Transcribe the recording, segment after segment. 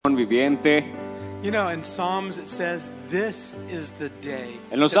viviente. You know, in Psalms it says, "This is the day."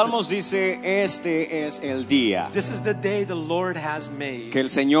 En los Salmos dice, este es el día This is the day the Lord has made. que el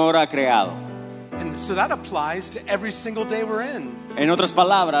Señor ha creado. And so that applies to every single day we're in. En otras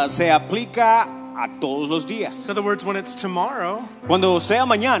palabras, se aplica a todos los días. In other words, when it's tomorrow, Cuando sea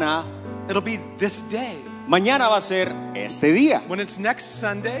mañana, it'll be this day. mañana va a ser este día. When it's next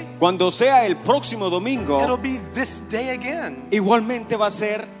Sunday, Cuando sea el próximo it'll domingo, be this day again. igualmente va a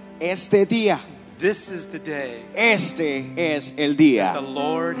ser este día. This is the day Este es el the día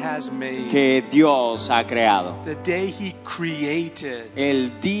Lord has made. que Dios ha creado. The day He created.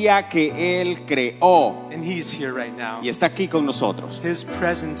 El día que Él creó And He's here right now. y está aquí con nosotros. His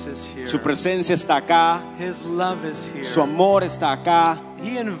presence is here. Su presencia está acá, His love is here. su amor está acá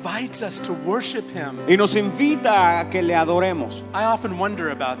He invites us to worship Him. y nos invita a que le adoremos. I often wonder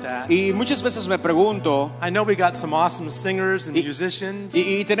about that. Y muchas veces me pregunto, I know we got some awesome singers and musicians,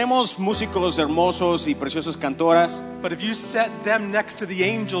 y tenemos músicos hermosos y preciosos cantoras, but if you set them next to the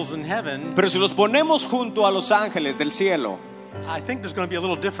angels in heaven, pero si los ponemos junto a los ángeles del cielo, I think there's going to be a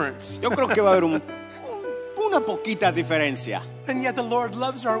little difference. yo creo que va a haber una poquita diferencia. And yet the Lord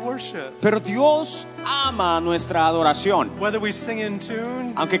loves our worship. Pero Dios ama nuestra adoración. Whether we sing in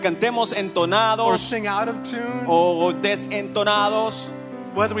tune Aunque cantemos or entonados sing out of tune, o desentonados,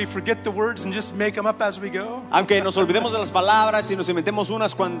 whether we forget the words and just make them up as we go, aunque nos olvidemos de las palabras y nos inventemos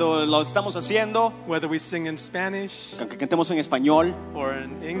unas cuando lo estamos haciendo, whether we sing in Spanish aunque cantemos en español or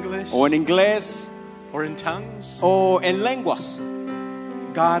in English o en inglés or in tongues, o en lenguas,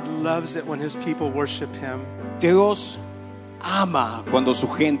 God loves it when His people worship Him. Dios ama cuando su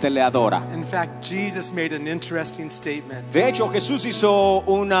gente le adora. In fact, Jesus made an interesting statement. De hecho, Jesús hizo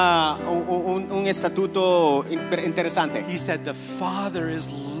un estatuto interesante. He said the Father is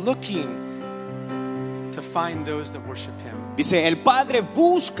looking to find those that worship Him. Dice, el Padre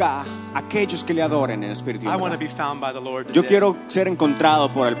busca a aquellos que le adoren en espíritu y I en want to verdad. be found by the Lord Yo today. quiero ser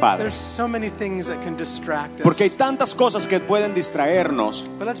encontrado por el Padre. There's so many things that can distract us. Porque hay tantas cosas que pueden distraernos.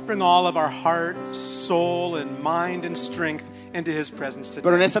 But let's bring all of our heart, soul, and mind and strength into His presence today.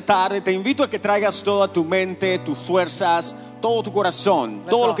 Pero en esta tarde te invito a que traigas toda tu mente, tus fuerzas, todo tu corazón,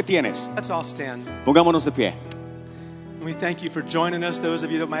 todo lo que tienes. Let's all stand. Pongámonos de pie. And we thank you for joining us, those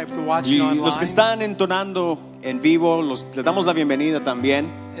of you that might be Y watching online. los que están entonando en vivo, les damos la bienvenida también.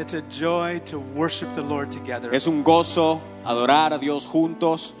 It's a joy to worship the Lord together. Es un gozo adorar a Dios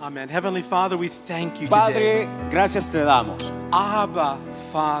juntos. Amen. Heavenly Father, we thank you Padre, today. gracias te damos. Abba,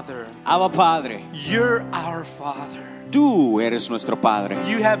 Father, Abba Padre, you're our Father. tú eres nuestro Padre.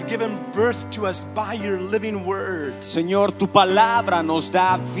 You have given birth to us by your living word. Señor, tu palabra nos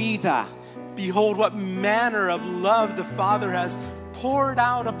da vida. Behold, what manner of love the Father has poured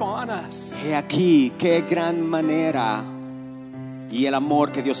out upon us. He aquí, qué gran manera y el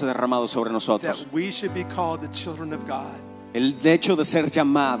amor que Dios ha derramado sobre nosotros. That we should be called the children of God. El hecho de ser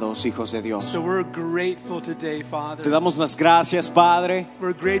llamados hijos de Dios. So we're grateful today, Te Father. damos las gracias, Padre,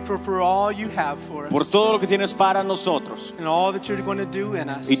 We're grateful for all you have for por us. todo lo que tienes para nosotros And all that you're going to do in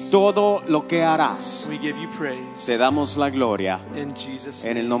us. y todo lo que harás. We give you praise. Te damos la gloria In Jesus'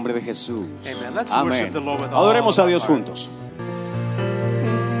 en el name. nombre de Jesús. Amen. Let's worship Amén. the Lord with all Adoremos a of our Dios heart. juntos.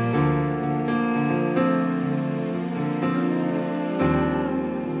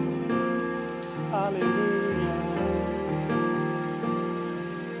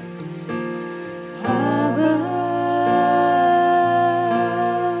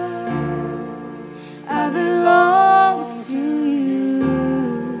 I belong to you.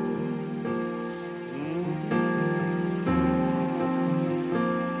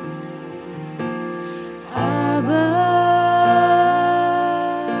 Abba,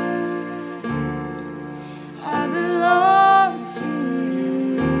 I belong to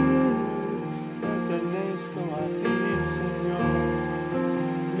you. Pertenezco a ti, Señor,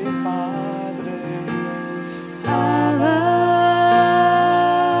 mi Padre. Abba,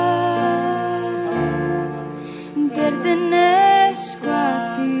 pertenezco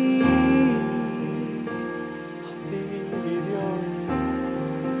a ti. A ti, mi Dios.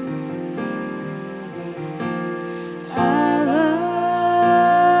 Abba,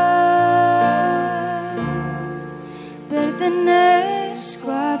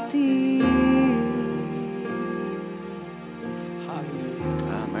 pertenezco a ti.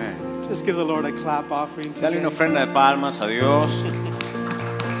 Hallelujah. Amén. Just give the Lord a clap offering Dale today. una ofrenda de palmas a Dios.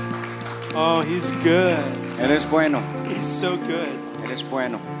 Oh, He's good. Él es bueno. He's so good. Él es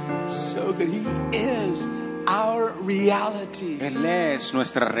bueno. So good. He is our reality. Él es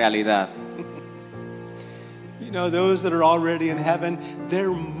nuestra realidad. You know, those that are already in heaven, they're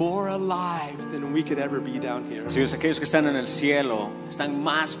more alive than we could ever be down here. Sí, aquellos que están en el cielo están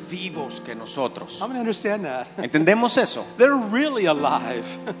más vivos que nosotros. I'm going to understand that. ¿Entendemos eso? They're really alive.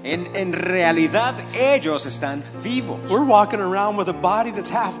 En realidad ellos están vivos. We're walking around with a body that's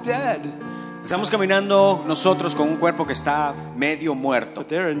half dead, Estamos caminando nosotros con un cuerpo que está medio muerto, but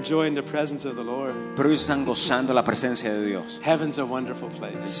they're enjoying the presence of the Lord. pero ellos están gozando la presencia de Dios. Heaven's a wonderful El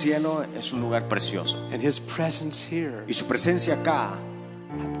place. cielo es un lugar precioso And His presence here y su presencia acá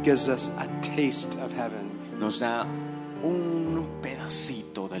gives us a taste of heaven. nos da un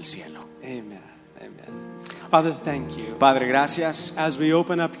pedacito del cielo. Amen. Amen. Father, thank you. Padre, gracias, As we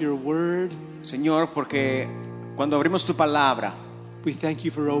open up your word, Señor, porque cuando abrimos tu palabra, we thank you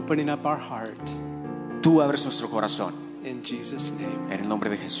for opening up our heart. tú abres nuestro corazón. In Jesus' name. En el nombre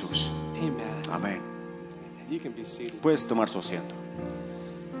de Jesús. Amen. Amén. Amen. You can be seated. Puedes tomar tu asiento.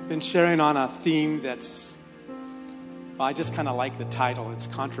 Been sharing on a theme that's, well, I just kind of like the title. It's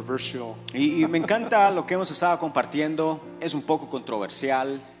controversial. Y me encanta lo que hemos estado compartiendo. Es un poco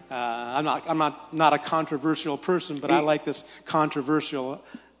controversial. I'm not a controversial person, but I like this controversial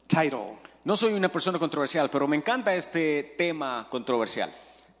title. No soy una persona controversial, pero me encanta este tema controversial.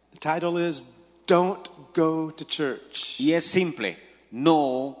 The title is Don't Go to Church. Y es simple.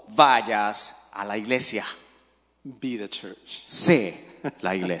 No vayas a la iglesia. Be the church. Sé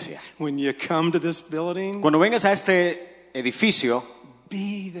la iglesia. When you come to this building, Cuando vengas a este edificio,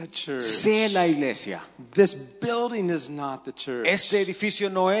 be the church. sé la iglesia. This building is not the church. Este edificio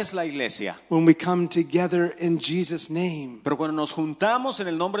no es la iglesia. When we come together in Jesus' name, Pero cuando nos juntamos en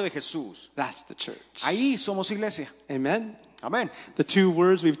el nombre de Jesús, that's the church. ahí somos iglesia. Amen. Amén. The two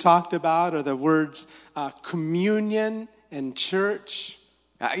words we've talked about are the words communion and church.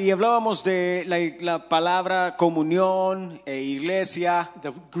 Y hablábamos de la palabra comunión e iglesia.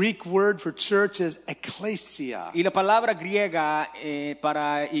 The Greek word for church is ecclesia. Y la palabra griega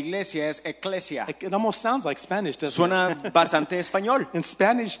para iglesia es eclesia. It almost sounds like Spanish, doesn't Suena it? bastante español. In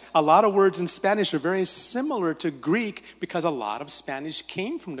Spanish, a lot of words in Spanish are very similar to Greek because a lot of Spanish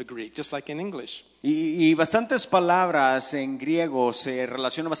came from the Greek, just like in English. Y bastantes palabras en griego se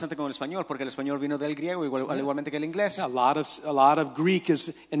relacionan bastante con el español, porque el español vino del griego igualmente que el inglés. A lot of Greek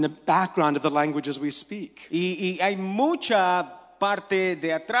is in the background of the languages we speak. Y hay mucha parte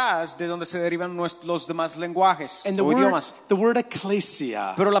de atrás de donde se derivan los demás lenguajes And o idiomas. the word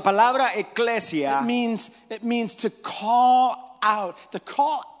ecclesia, Pero la palabra eclesia it means to call out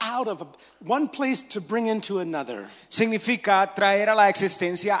of one place to bring into another. significa traer a la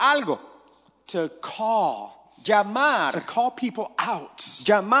existencia algo. To call Llamar people out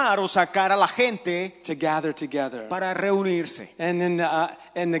llamar o sacar a la gente to gather together. para reunirse. And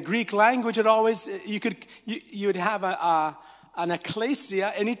in the Greek language, it always you'd have an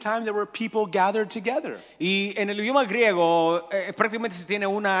ecclesia anytime there were people gathered together. Y en el idioma griego prácticamente se tiene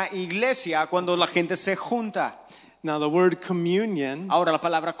una iglesia cuando la gente se junta. Now the word communion, Ahora la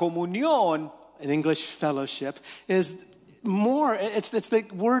palabra comunión in English fellowship, is more. It's the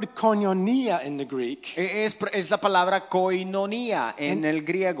word koinonia in the Greek. es la palabra koinonia en el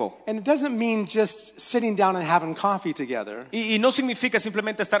griego. And it doesn't mean just sitting down and having coffee together. Y no significa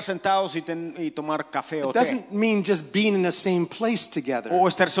simplemente estar sentados y tomar café o It té. doesn't mean just being in the same place together. O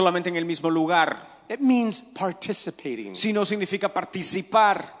estar solamente en el mismo lugar. It means participating. Sino significa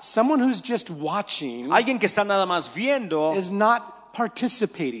participar. Someone who's just watching Alguien que está nada más viendo is not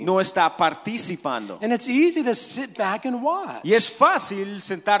participating. no está participando. And it's easy to sit back and watch. Y es fácil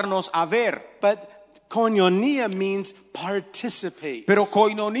sentarnos a ver. But koinonia means participate. Pero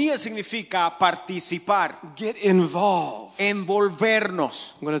koinonia significa participar, Get involved.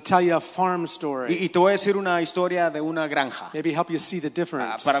 envolvernos. I'm going to tell you a farm story. Y te voy a decir una historia de una granja Maybe help you see the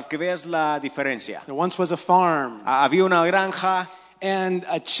difference. para que veas la diferencia. There once was a farm, Había una granja and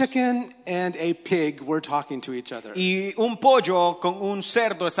a chicken and a pig were talking to each other. y un pollo con un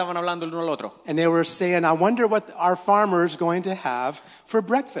cerdo estaban hablando el uno al otro. And they were saying, I wonder what our farmer is going to have for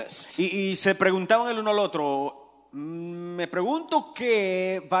breakfast. Y se preguntaban el uno al otro, me pregunto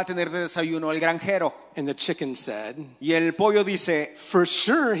qué va a tener de desayuno el granjero. And the chicken said, Y el pollo dice, for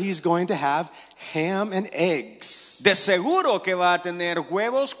sure he's going to have ham and eggs. de seguro que va a tener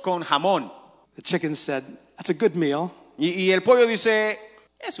huevos con jamón. The chicken said, that's a good meal. Y el pollo dice,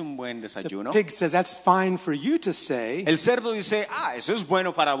 es un buen The desayuno. pig says, that's fine for you to say. El cerdo dice, eso es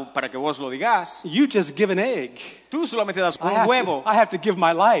bueno para que vos lo digas. You just give an egg. Tú solamente das un I huevo, have to give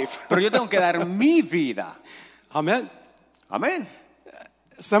my life. pero yo tengo que dar mi vida. Amen. Amén.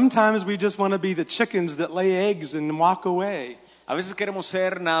 Sometimes we just want to be the chickens that lay eggs and walk away. A veces queremos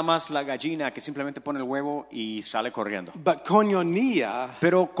ser nada más la gallina que simplemente pone el huevo y sale corriendo. But koinonia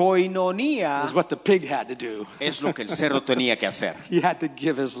Pero koinonía is what the pig had to do. es lo que el cerdo tenía que hacer. He had to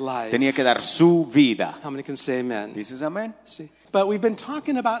give his life. Tenía que dar su vida. How many can say amen? ¿Dices amén? See? But we've been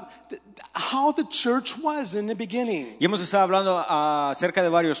talking about how the church was in the beginning. Y hemos estado hablando acerca de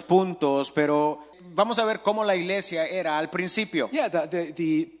varios puntos, pero vamos a ver cómo la iglesia era al principio. Yeah,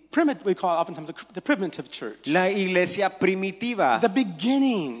 the primitive, we call it oftentimes the primitive church. La iglesia primitiva. The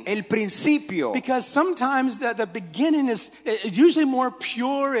beginning. El principio. Because sometimes the beginning is usually more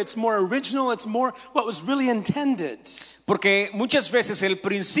pure, it's more original, it's more what was really intended. Porque muchas veces el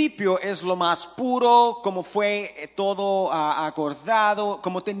principio es lo más puro, como fue todo acordado,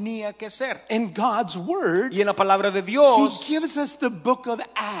 como tenía que ser. In God's Word, Y en la palabra de He Dios gives us the book of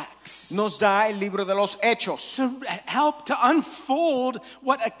Acts nos da el libro de los Hechos to help to unfold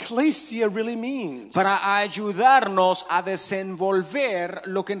what ecclesia really means. para ayudarnos a desenvolver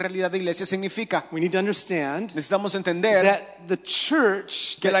lo que en realidad la iglesia significa. We need to understand Necesitamos entender that the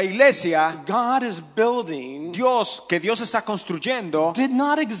church que la iglesia, God is building que Dios está construyendo, did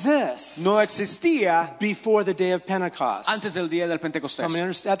not exist no existía before the day of Pentecost. antes del día del Pentecostés. I mean,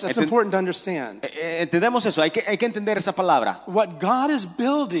 that's Enten- important to understand. Entendemos eso, hay que entender esa palabra. What God is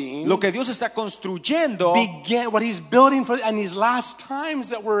building Lo que Dios está construyendo what He's building for in these last times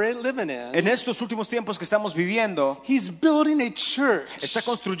that we're living in. en estos últimos tiempos que estamos viviendo, He's building a church, está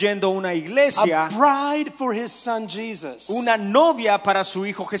construyendo una a iglesia, bride for His Son Jesus. una novia para su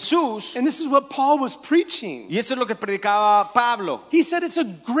hijo Jesús. And this is what Paul was preaching. Y esto es lo que predicaba Pablo. He said it's a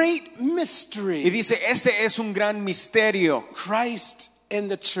great Y mystery. dice, este es un gran misterio, Christ and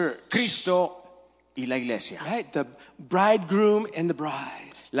the church. Cristo y la iglesia, Right? The bridegroom and the bride.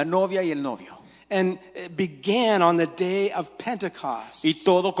 la novia y el novio. And it began on the day of Pentecost. Y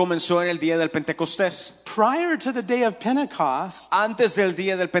todo comenzó en el día del Pentecostés. Prior to the day of Pentecost, Antes del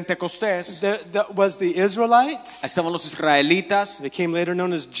día del Pentecostés there was the Israelites. estaban los israelitas, They became later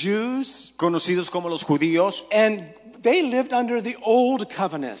known as Jews. conocidos como los judíos, And they lived under the old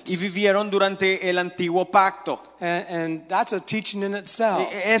covenant. y vivieron durante el antiguo pacto. And that's a teaching in itself.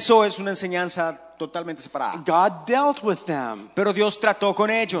 Eso es una enseñanza totalmente separada. God dealt with them. Pero Dios trató con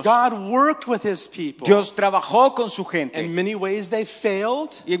ellos. God worked with His people. Dios trabajó con su In gente. many ways they failed,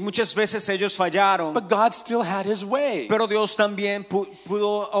 Y muchas veces ellos fallaron, but God still had His way. pero Dios también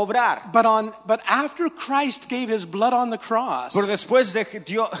pudo obrar. But after Christ gave His blood on the cross, Pero después de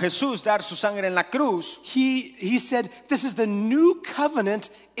Jesús dar su sangre en la cruz, He said, "This is the new covenant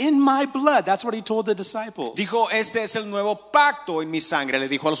in my blood." That's what He told the disciples. dijo, este es el nuevo pacto en mi sangre, le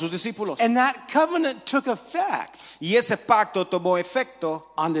dijo a sus discípulos. And that covenant took effect Y ese pacto tomó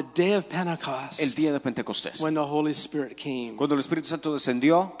efecto on the day of Pentecost, el día de Pentecostés. when the Holy Spirit came Cuando el Espíritu Santo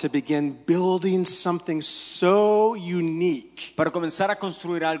descendió to begin building something so unique. para comenzar a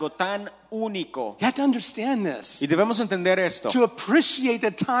construir algo tan único. You have to understand this Y debemos entender esto to appreciate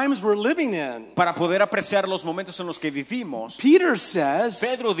the times we're living in. para poder apreciar los momentos en los que vivimos. Peter says,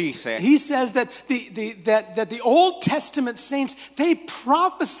 Pedro dice, he says that the Old Testament saints, they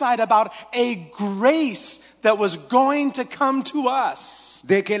prophesied about a grace that was going to come to us.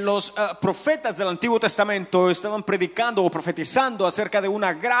 de que los profetas del Antiguo Testamento estaban predicando o profetizando acerca de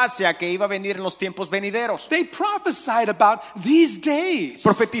una gracia que iba a venir en los tiempos venideros. They prophesied about these days.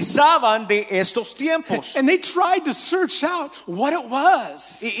 Profetizaban de estos tiempos. And they tried to search out what it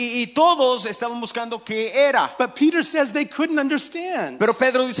was. Y todos estaban buscando qué era. But Peter says they couldn't understand. Pero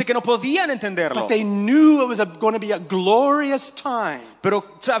Pedro dice que no podían entenderlo. But they knew it was going to be a glorious time.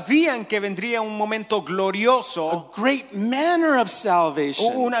 Pero sabían que vendría un momento glorioso, A great manner of salvation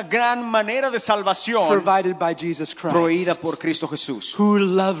una gran manera de salvación provided by Jesus proveída Christ, por Cristo Jesús, who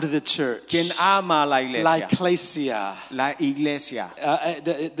loved the church, quien ama a la la iglesia. ecclesia. La iglesia.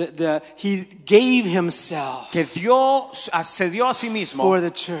 He gave himself Que Dios se dio a sí mismo for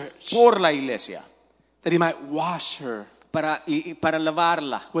the church, por la iglesia that he might wash her para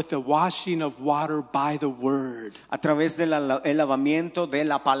lavarla with the washing of water by the word. a través del lavamiento de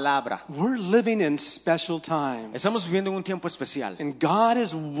la palabra. We're living in special times. Estamos viviendo en un tiempo especial And God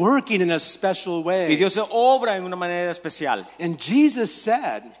is working in a special y way. Dios obra en una manera especial. And Jesus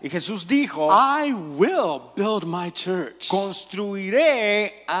said, Y Jesús dijo, I will build my church.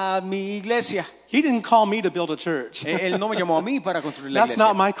 construiré a mi iglesia. He didn't call me to build a church. Él no me llamó a mí para construir la That's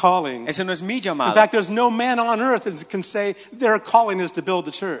not iglesia. my calling. Ese no es mi In llamado. fact, there's no man on earth that can say their calling is to build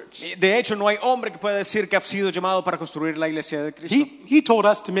the church. De hecho, no hay hombre que pueda decir que ha sido llamado para construir la iglesia de Cristo. He told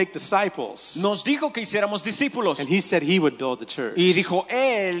us to make disciples. Nos dijo que hiciéramos discípulos And he said he would build the church. y dijo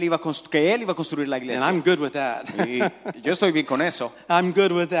que él iba a construir la And iglesia. I'm good with that. Y yo estoy bien con eso. I'm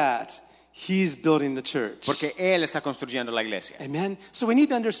good with that. He's building the church. porque Él está construyendo la iglesia. Amen. So we need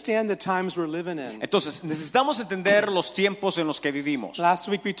to understand the times we're living in. Entonces, necesitamos entender los tiempos en los que vivimos. Last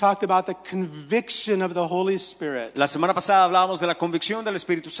week we talked about the conviction of the Holy Spirit. La semana pasada hablábamos de la convicción del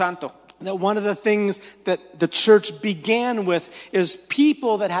Espíritu Santo. That one of the things that the church began with is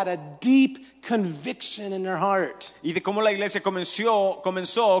people that had a deep conviction in their heart. Y de cómo la iglesia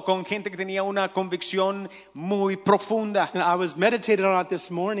comenzó con gente que tenía una convicción muy profunda. And I was meditating on it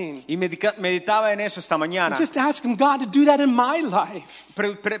this morning. Y meditaba en eso esta mañana, Just asking God to do that in my life.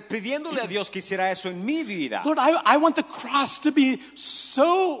 pidiéndole a Dios que hiciera eso en mi vida. Lord, I want the cross to be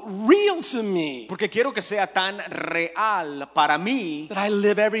so real to me Porque quiero que sea tan real para mí, that I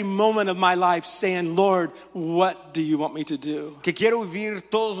live every moment of my life saying, Lord, what do you want me to do? que quiero vivir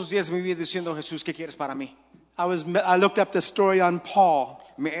todos los días de mi vida diciendo, Jesús, ¿qué quieres para mí? I looked up the story on Paul.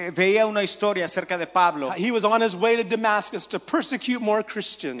 Veía una historia acerca de Pablo, He was on his way to Damascus to persecute more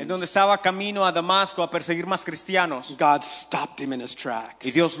Christians. en donde estaba camino a Damasco a perseguir más cristianos. God stopped him in his tracks.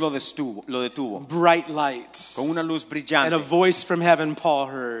 Y Dios lo detuvo Bright lights. con una luz And a brillante. voice from heaven Paul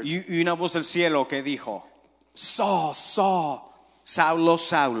heard. Y una voz del cielo que dijo, Saul, Saul, Saulo,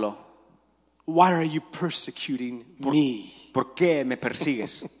 Saulo, why are you persecuting me? ¿por qué me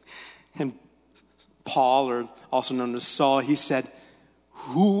persigues? And Paul, or also known as Saul, he said,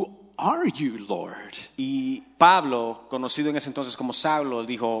 who are you, Lord? Y Pablo, conocido en ese entonces como Saulo,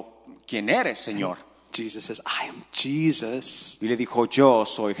 dijo, ¿quién eres, Señor? Jesus says, I am Jesus, Y le dijo, yo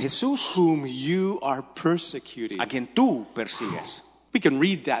soy Jesús, whom you are persecuting. a quien tú persigues. We can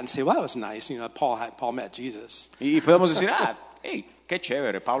read that and say, well, that was nice. You know, Paul met Jesus. Y podemos decir, hey, qué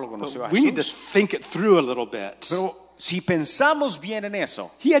chévere, Pablo conoció a We need to Jesús. think it through a little bit. Pero si pensamos bien en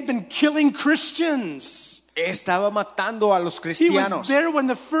eso, He had been killing Christians. estaba matando a los He was cristianos. there when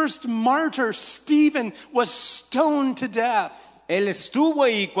the first martyr, Stephen, was stoned to death. Él estuvo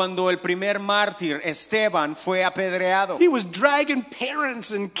ahí cuando el primer mártir, Esteban, fue apedreado. He was dragging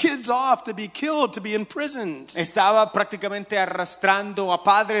parents and kids off to be killed, to be imprisoned. Estaba prácticamente arrastrando a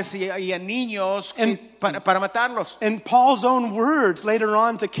padres y a niños para matarlos. In Paul's own words later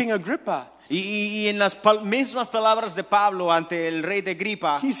on to King Agrippa, Y en las mismas palabras de Pablo ante el rey de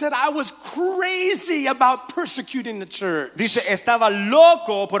Agripa, he said, I was crazy about persecuting the church. dice, estaba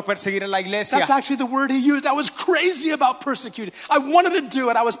loco por perseguir a la iglesia. That's actually the word he used. I was crazy about persecuting. I wanted to do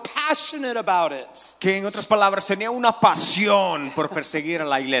it. I was passionate about it. Que en otras palabras tenía una pasión por perseguir a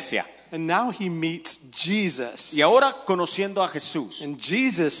la iglesia. And now he meets Jesus. Y ahora conociendo a Jesús. And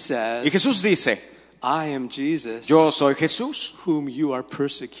Jesus says, Y Jesús dice, I am Jesus, yo soy Jesús whom you are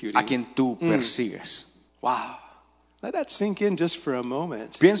persecuting. a quien tú persigues. Wow. Let that sink in just for a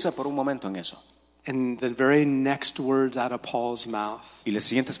moment. Piensa por un momento en eso. And the very next words out of Paul's mouth Y las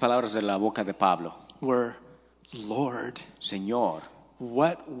siguientes palabras de la boca de Pablo, were, Lord, Señor,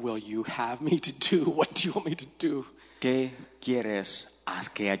 what will you have me to do? What do you want me to do? ¿qué quieres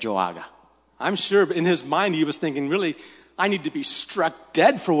que yo haga? I'm sure in his mind he was thinking, really, I need to be struck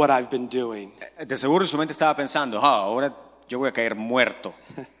dead for what I've been doing. De seguro en su mente estaba pensando, ahora yo voy a caer muerto.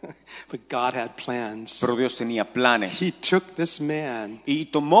 But God had plans. Pero Dios tenía planes. He took this man Y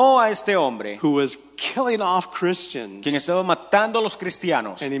tomó a este hombre, who was killing off Christians, quien estaba matando a los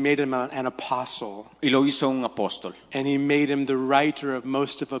cristianos, and he made him an apostle. y lo hizo un apóstol. And he made him the writer of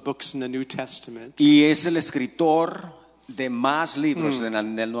most of the books in the New Testament. Y es el escritor de más libros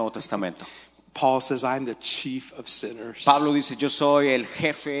del Nuevo Testamento. Paul says, I'm the chief of sinners. Pablo dice, yo soy el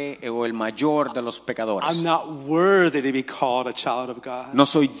jefe o el mayor de los pecadores. I'm not worthy to be called a child of God, No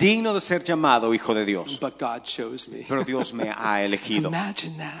soy digno de ser llamado hijo de Dios, but God chose me. pero Dios me ha elegido.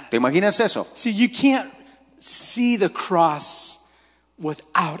 Imagine that. ¿Te imaginas eso? See, you can't see the cross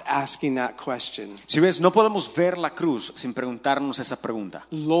without asking that question. Si ves, no podemos ver la cruz sin preguntarnos esa pregunta.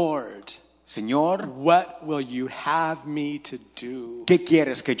 Lord, Señor, what will you have me to do? ¿qué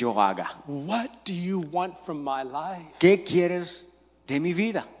quieres que yo haga? What do you want from my life? ¿Qué quieres de mi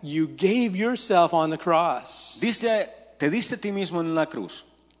vida? You gave yourself on the cross. Te diste a ti mismo en la cruz.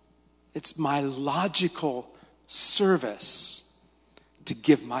 It's my logical service to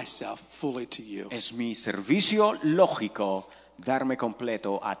give myself fully to you. Es mi servicio lógico darme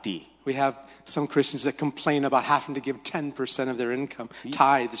completo a ti. We have some Christians that complain about having to give 10% of their income,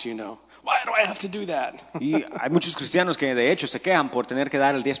 tithes, you know. Why do I have to do that? Y hay muchos cristianos que de hecho se quejan por tener que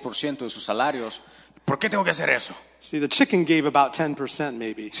dar el 10% de sus salarios. ¿Por qué tengo que hacer eso? See, the chicken gave about 10%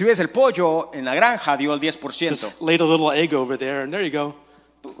 maybe. Si ves, el pollo en la granja dio el 10%. Just laid a little egg over there and there you go.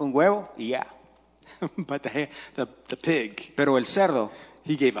 Un huevo y ya. But the pig, Pero el cerdo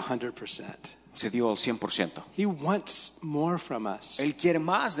he gave 100%. se dio el 100%. He wants more from us. Él quiere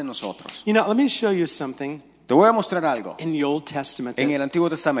más de nosotros. You know, let me show you something. Te voy a mostrar algo in the Old Testament en that el Antiguo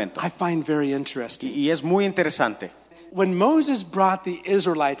Testamento I find very interesting. y es muy interesante. When Moses brought the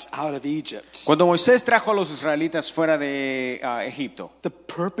Israelites out of Egypt, Cuando Moisés trajo a los israelitas fuera de Egipto, the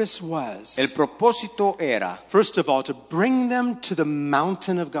purpose was, el propósito era first of all, to bring them to the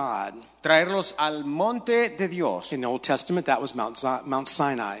mountain of God. traerlos al monte de Dios, In the Old Testament, that was Mount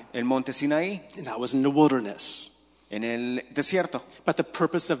Sinai, el monte Sinaí, and that was in the wilderness. en el desierto. But the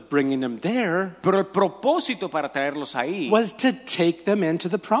purpose of bringing them there Pero el propósito para traerlos ahí was to take them into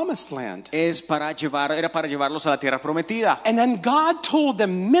the promised land. era para llevarlos a la tierra prometida. And then God told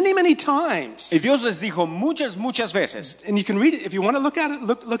them many, many times. Y Dios les dijo muchas veces. And you can read it if you want to look at it.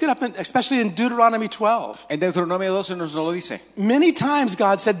 Look it up, especially in Deuteronomy 12. En Deuteronomio 12 nos lo dice. Many times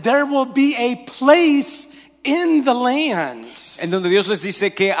God said, there will be a place in the land En donde Dios les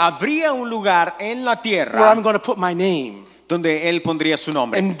dice que habría un lugar en la where I'm tierra going to put my name. donde Él pondría su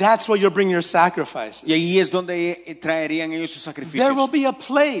nombre. And that's where you'll bring your sacrifices. Y ahí es donde traerían ellos sus There will sacrificios. be a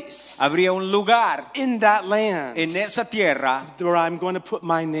place Habría un lugar in that land en esa tierra where I'm going to put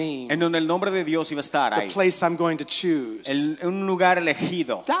my name. en donde el nombre de Dios iba a estar The ahí. place I'm going to choose. Un lugar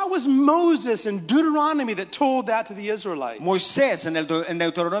elegido. That was Moses in Deuteronomy that told that to the Israelites. Moisés en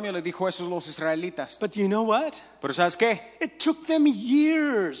Deuteronomio le dijo eso a los israelitas. But you know what? Pero ¿sabes qué? It took them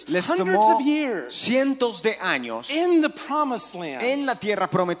years, Les hundreds tomó of years cientos de años in the promised land en la tierra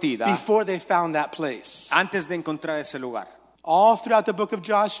prometida before they found that place. antes de encontrar ese lugar. All throughout the book of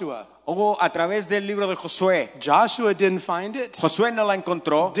Joshua. O a través del libro de Josué. Joshua didn't find it. Josué no la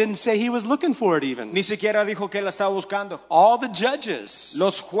encontró, Didn't say he was looking for it even. ni siquiera dijo que él la estaba buscando. All the judges,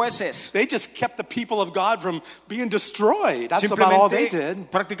 Los jueces they just kept the people of God from being destroyed. That's about all they simplemente, did.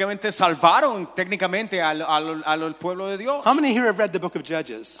 prácticamente salvaron técnicamente al pueblo de Dios. How many here have read the book of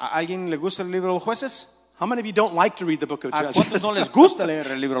Judges? ¿A alguien le gusta el libro de los jueces? How many of you don't like to read the book of ¿A Judges? cuántos no les gusta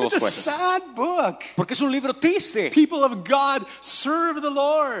leer el libro de los It's a jueces? sad book. Porque es un libro triste. People of God serve the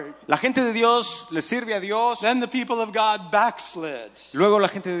Lord. La gente de Dios le sirve a Dios. Then the people of God backslid. Luego la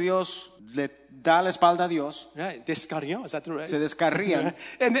gente de Dios le da la espalda a Dios. Right, descarrió, is that the right? Se descarrían.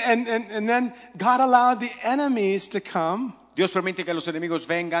 And then God allowed the enemies to come Dios permite que los enemigos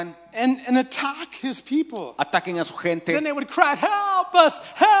vengan, and attack his people. ataquen a su Then gente they would cry, help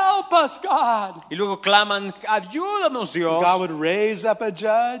us, God. y luego claman, ayúdanos Dios. God would raise up a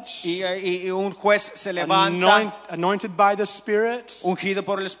judge, Y un juez se levanta, anointed by the Spirit, ungido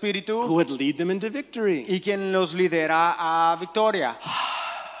por el who Espíritu, would lead them into victory. y quien los lidera a victoria.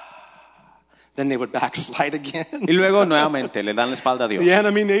 Then they would backslide again. Y luego nuevamente le dan la espalda a Dios. The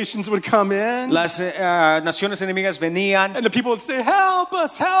enemy nations would come in, Las naciones enemigas venían and the people would say, help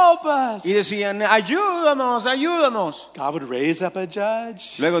us. y decían, ayúdanos, ayúdanos. God would raise up a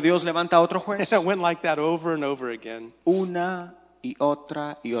judge. Luego Dios levanta a otro juez. And it went like that over and over again. Una y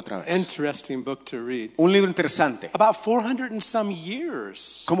otra vez. Interesting book to read. Un libro interesante. About 400 and some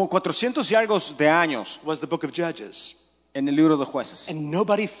years Como 400 y algo de años was the book of Judges. en el libro de jueces. And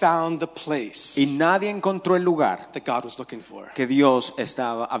nobody found the place Y nadie encontró el lugar that God was looking for. que Dios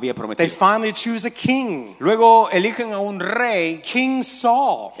había They prometido. finally choose a king, Luego eligen a un rey, King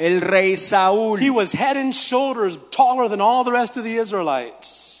Saul. el rey Saúl, He was head and shoulders taller than all the rest of the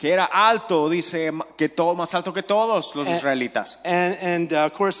Israelites. que era alto, dice, más alto que todos los israelitas. And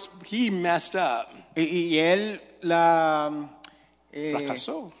of course, he messed up. Y él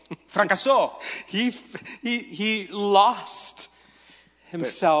fracasó. He lost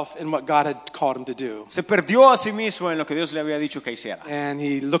himself in what God had called him to do. Se perdió a sí mismo en lo que Dios le había dicho que hiciera. And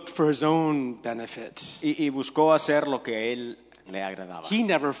he looked for his own benefit. Y buscó hacer lo que a él le agradaba. He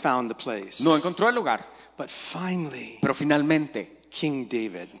never found the place. No encontró el lugar. But finally, Pero finalmente, King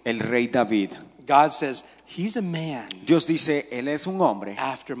David, el rey David, God says, he's a man Dios dice, él es un hombre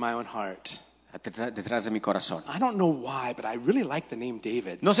after my own heart. detrás de mi corazón. I don't know why, but I really like the name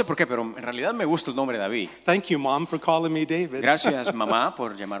David. No sé por qué, pero en realidad me gusta el nombre David. Thank you, Mom, for calling me David. Gracias, mamá,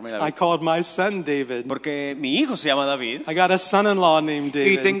 por llamarme I David. called my son David. Porque mi hijo se llama David I got a son-in-law named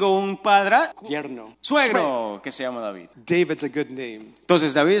y David. tengo un padre, Yerno. suegro, que se llama David. David's a good name.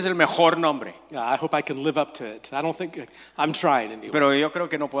 Entonces, David es el mejor nombre. I hope I can live up to it. I don't think I'm trying anyway. Pero yo creo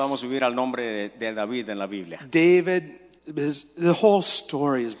que no podamos vivir al nombre de David en la Biblia. David, the whole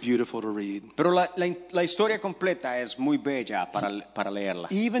story is beautiful to read. Pero la historia completa es muy bella para leerla.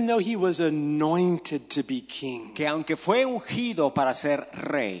 Even though he was anointed to be king, Que aunque fue ungido para ser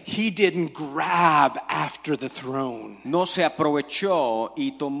rey, he didn't grab after the throne. no se aprovechó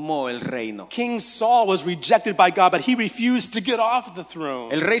y tomó el reino. King Saul was rejected by God, but he refused to get off the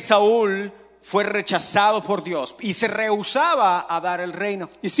throne. El rey Saúl fue rechazado por Dios y se rehusaba a dar el reino.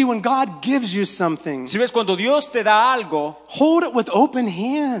 You see, when God gives you something, Si ves, cuando Dios te da algo, hold it with open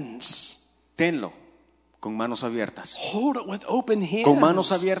hands. tenlo con manos abiertas. Hold it with open hands. Con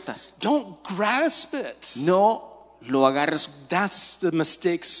manos abiertas. Don't grasp it. No lo agarres That's the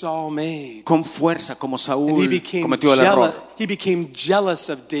mistake Saul made. con fuerza como And Saúl cometió el error. he became jealous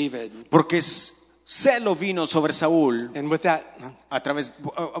of David. Porque celo vino sobre Saúl And with that,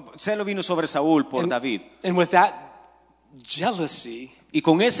 celo vino sobre Saúl por David. and with that jealousy, Y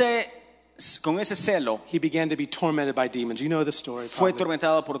con ese celo he began to be tormented by demons. You know the story. fue Probably.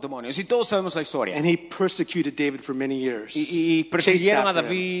 atormentado por demonios. Y todos sabemos la historia. And he persecuted David for many years. Y Chased persiguieron a after him.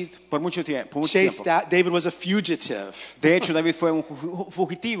 David por mucho tiempo. David was a fugitive. De hecho, David fue un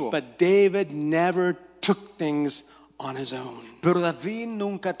fugitivo. But David never took things on his own. Pero David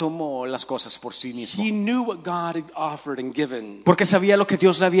nunca tomó las cosas por sí mismo. He knew what God had offered and given. Porque sabía lo que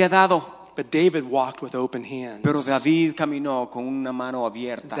Dios le había dado. But David walked with open hands. Pero David caminó con una mano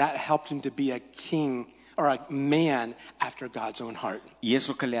abierta. That helped him to be a king or a man after God's own heart. Y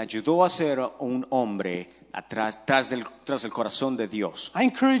eso que le ayudó a ser un hombre tras el corazón de Dios. I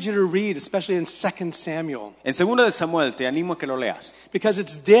encourage you to read, especially in 2 Samuel, En 2 de Samuel te animo a que lo leas. because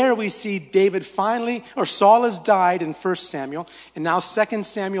it's there we see David finally, or Saul has died in 1 Samuel, and now 2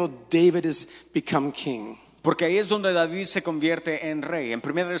 Samuel, David has become king. Porque ahí es donde David se convierte en rey. En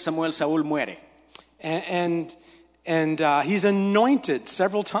 1 de Samuel Saúl muere. And he's anointed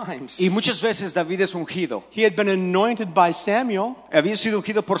several times. Y muchas veces David es ungido. He had been anointed by Samuel. Había sido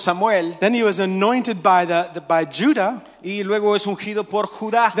ungido por Samuel Then he was anointed by by Judah. y luego es ungido por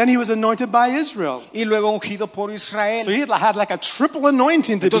Judá Then he was anointed by Israel. y luego ungido por Israel. So he had like a triple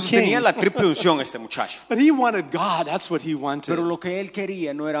anointing to be Entonces tenía king. la triple unción este muchacho. But he wanted God. That's what he wanted. Pero lo que él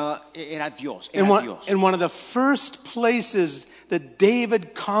quería no era Dios, In era one, Dios. in one of the first places that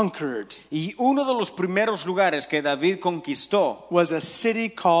David conquered Y uno de los primeros lugares que David conquistó was a city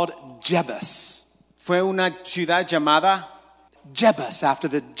called Jebus. fue una ciudad llamada, Jebus, after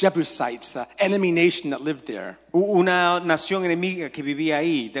the Jebusites, the enemy nation that lived there. una nación enemiga que vivía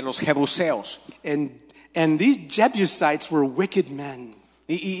ahí, de los jebuseos. And these Jebusites were wicked men.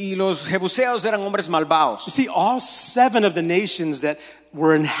 Y los jebuseos eran hombres malvados. You see, all 7 of the nations that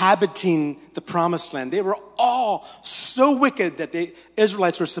were inhabiting the promised land, they were all so wicked that the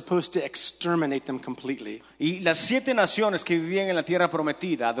Israelites were supposed to exterminate them completely. Y las 7 naciones que vivían en la tierra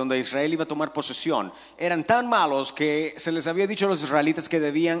prometida, donde Israel iba a tomar posesión, eran tan malos que se les había dicho a los israelitas que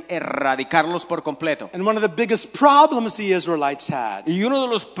debían erradicarlos por completo. And one of the biggest problems the Israelites had Y uno de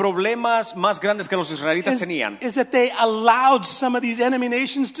los problemas más grandes que los israelitas tenían is that they allowed some of these enemy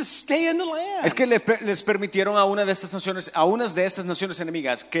nations to stay in the land. es que les permitieron a unas de estas naciones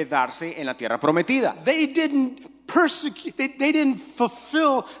enemigas quedarse en la tierra prometida. They didn't persecute, they didn't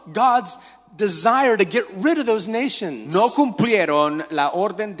fulfill God's desire to get rid of those nations. No cumplieron la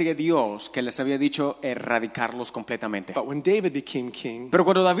orden de Dios que les había dicho erradicarlos completamente. But when David became king, Pero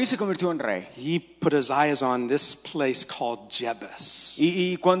cuando David se convirtió en rey he put his eyes on this place called Jebus.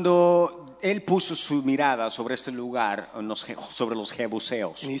 y cuando él puso su mirada sobre este lugar, sobre los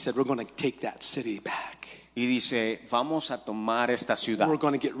jebuseos, And he said, we're going to take that city back. y dice, vamos a tomar esta ciudad, We're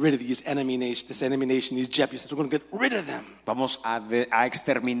going to get rid of this enemy nation, these Jebusites. We're going to get rid of them. vamos a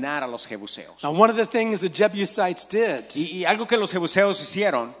exterminar a los jebuseos. Now, one of the things the Jebusites did Y algo que los jebuseos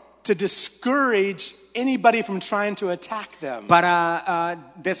hicieron to discourage anybody from trying to attack them. para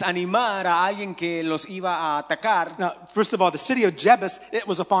desanimar a alguien que los iba a atacar. Now, first of all, the city of Jebus, it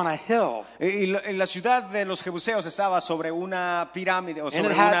was upon a hill. Y la ciudad de los jebuseos estaba sobre una pirámide o And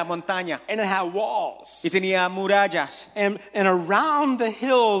sobre it had- una montaña And it had walls. y tenía murallas. And around the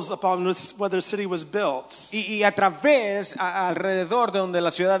hills upon where the city was built, Y alrededor de donde la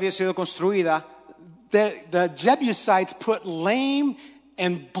ciudad había sido construida, the Jebusites put lame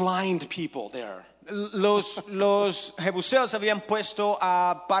and blind people there. los jebuseos habían puesto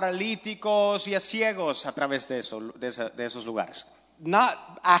a paralíticos y a ciegos a través de esos lugares.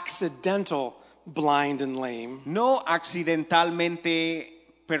 Not accidental blind and lame, No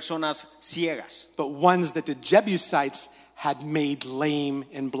accidentalmente personas ciegas, but ones that the Jebusites had made lame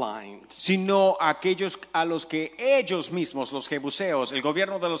and blind. sino aquellos a los que ellos mismos, los jebuseos, el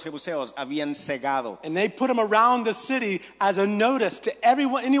gobierno de los jebuseos, habían cegado. And they put them around the city as a notice to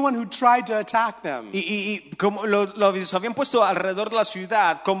anyone who tried to attack them. Y como los habían puesto alrededor de la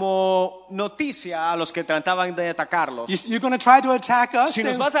ciudad como noticia a los que trataban de atacarlos. You're going to try to attack us? Si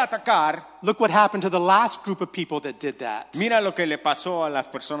nos Then vas a atacar, look what happened to the last group of people that did that. mira lo que le pasó a las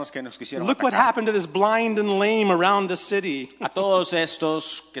personas que nos quisieron Look what atacar. happened to this blind and lame around the city. A todos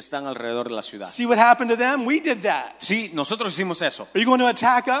estos que están alrededor de la ciudad. See what happened to them? We did that. Sí, nosotros hicimos eso. Are you going to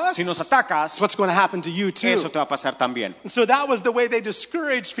attack us? Si nos atacas, What's going to happen to you too? eso te va a pasar también. And so that was the way they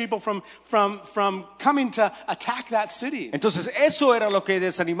discouraged people from coming to attack that city. Entonces, eso era lo que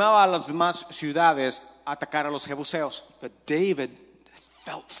desanimaba a las demás ciudades atacar a los jebuseos. But David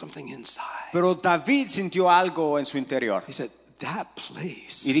felt something inside. Pero David sintió algo en su interior He said, that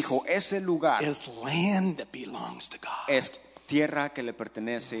place y dijo, ese lugar is land that belongs to God. es tierra que le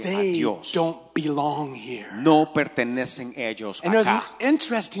pertenece a They Dios. don't belong here. No pertenecen ellos And there's an acá.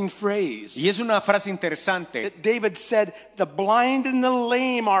 interesting phrase Y es una frase interesante. that David said, the blind and the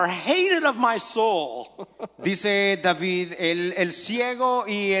lame are hated of my soul. Dice David, el ciego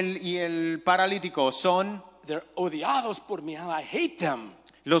y el paralítico son, They're odiados por mi alma. I hate them.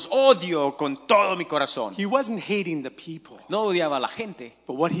 los odio con todo mi corazón. He wasn't hating the people. No odiaba a la gente,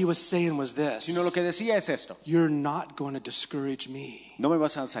 But what he was saying was this. sino lo que decía es esto. You're not going to discourage me. No me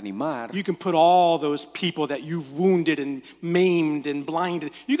vas a desanimar. You can put all those people that you've wounded and maimed and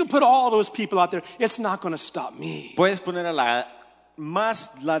blinded. You can put all those people out there. It's not going to stop me. Puedes poner a la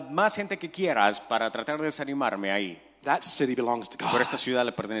más gente que quieras para tratar de desanimarme ahí. That city belongs to Pero God. esta ciudad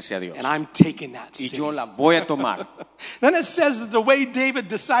le pertenece a Dios. And I'm taking that Y city. yo la voy a tomar. Then it says that the way David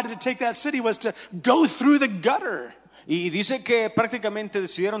decided to take that city was to go through the gutter. Y dice que prácticamente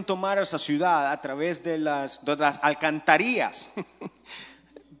decidieron tomar esa ciudad a través de las alcantarillas.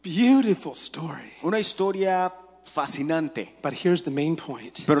 Beautiful story. Una historia fascinante. But here's the main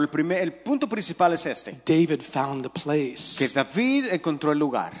point. Pero el punto principal es este. David found the Que place David encontró el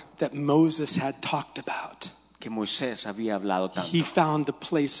lugar that Moses had talked about. que Moisés había hablado tanto. He found the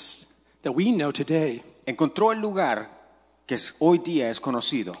place that we know today Encontró el lugar que hoy día es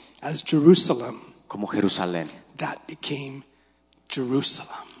conocido as Jerusalem. como Jerusalén. That became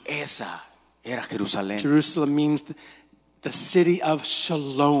Jerusalem. Esa era Jerusalén. Jerusalem means the city of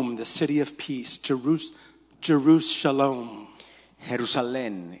shalom, the city of peace. Jerusalem.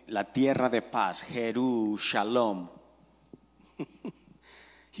 Jerusalén, la tierra de paz. Jerusalén.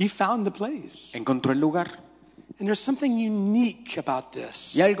 He found the place. Encontró el lugar. And there's something unique about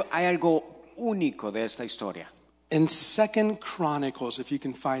this. Y hay algo único de esta historia. In 2 Chronicles, if you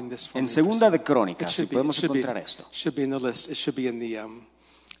can find this for En me, Segunda de It Crónicas, si should be, podemos it should be, encontrar esto. should be in the list. It should be in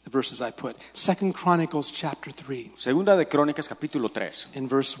the verses I put. 2 Chronicles chapter 3, Segunda de Crónicas, capítulo 3, in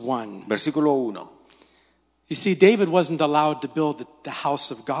verse 1. versículo 1. You see, David wasn't allowed to build the house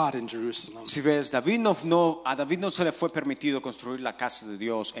of God in Jerusalem. Si ves, a David no se le fue permitido construir la casa de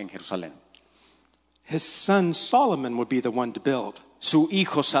Dios en Jerusalén. His son Solomon would be the one to build. Su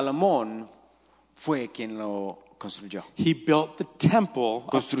hijo Salomón fue quien lo construyó. He built the temple,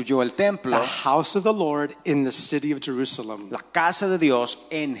 Construyó el templo, the house of the Lord in the city of Jerusalem. la casa de Dios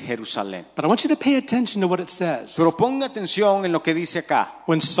en Jerusalén. But I want you to pay attention to what it says. Pero ponga atención en lo que dice acá.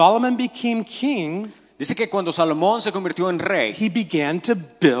 When Solomon became king, Dice que cuando Salomón se convirtió en rey, he began to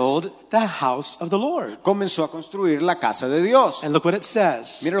build the house of the Lord. comenzó a construir la casa de Dios. And look what it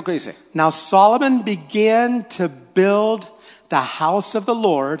says. Mira lo que dice. Now Solomon began to build the house of the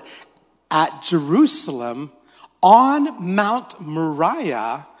Lord at Jerusalem on Mount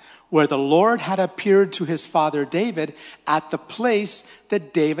Moriah, where the Lord had appeared to his father David at the place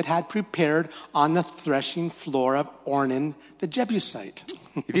that David had prepared on the threshing floor of Ornan the Jebusite.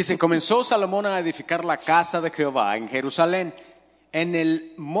 Y dice, comenzó Salomón a edificar la casa de Jehová en Jerusalén, en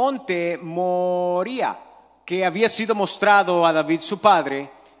el monte Moría, que había sido mostrado a David su padre,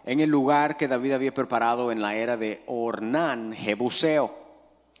 en el lugar que David había preparado en la era de Ornán, Jebuseo.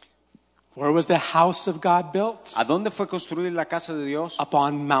 Where was the house of God built? ¿A dónde fue construida la casa de Dios?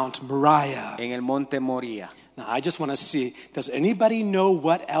 Upon Mount Moriah. En el monte Moría. Now, I just want to see, does anybody know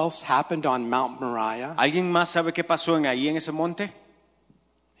what else happened on Mount Moriah? ¿Alguien más sabe qué pasó ahí en ese monte?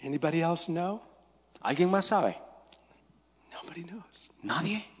 Anybody else know? ¿Alguien más sabe? Nobody knows.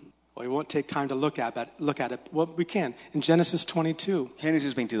 ¿Nadie? Well, we won't take time to look at it. Well, we can. In Genesis 22.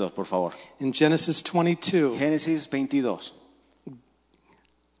 Génesis 22, por favor. In Genesis 22, Génesis 22.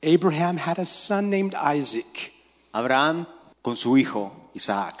 Abraham had a son named Isaac, Abraham con su hijo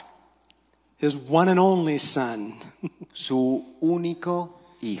Isaac, his one and only son. su único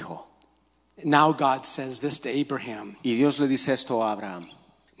hijo. Now God says this to Abraham. Y Dios le dice esto a Abraham.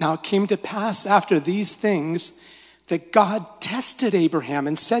 Now it came to pass after these things that God tested Abraham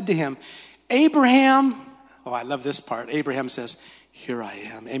and said to him, Abraham, oh, I love this part. Abraham says, here I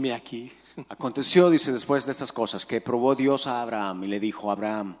am, heme aquí. Aconteció, dice, después de estas cosas, que probó Dios a Abraham y le dijo a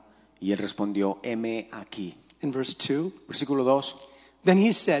Abraham, y él respondió, heme aquí. In verse 2, Versículo 2. then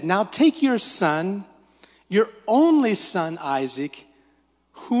he said, now take your son, your only son Isaac,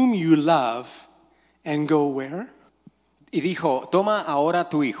 whom you love, and go where? Y dijo, toma ahora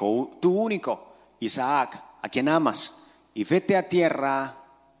tu hijo, tu único, Isaac, a quien amas, y vete a tierra,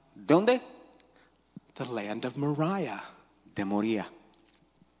 ¿dónde? The land of Moriah. De Moría.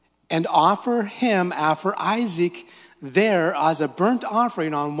 And offer him, after Isaac, there as a burnt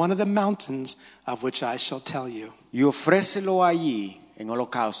offering on one of the mountains of which I shall tell you. y ofrécelo allí en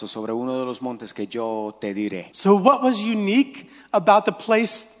holocausto sobre uno de los montes que yo te diré. So what was unique about the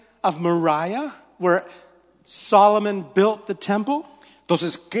place of Moriah where Solomon built the temple?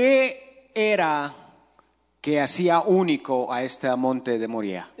 Entonces, ¿qué era que hacía único a este monte de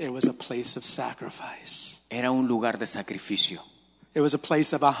Moría? It was a place of sacrifice. Era un lugar de sacrificio. It was a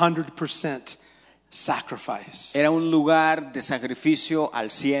place of 100% sacrifice. Era un lugar de sacrificio al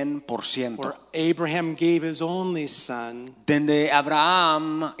 100%. Where Abraham gave his only son, Donde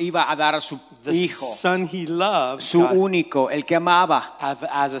Abraham iba a dar a su the hijo, son he loved, su God, único, el que amaba,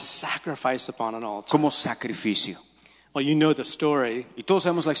 as a sacrifice upon an altar. como sacrificio. Well, you know the story Y todos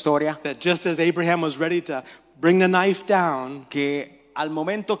sabemos la historia, that just as Abraham was ready to bring the knife down, que al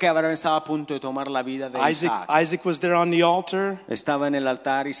momento que Abraham estaba a punto de tomar la vida de Isaac, Isaac was there on the altar. estaba en el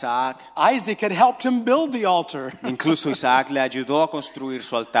altar Isaac. Isaac had helped him build the altar. Incluso Isaac le ayudó a construir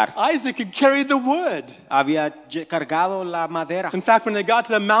su altar. Isaac had carried the wood. Había cargado la madera. In fact, when they got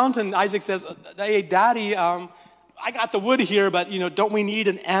to the mountain, Isaac says, "Hey, Daddy, I got the wood here, but don't we need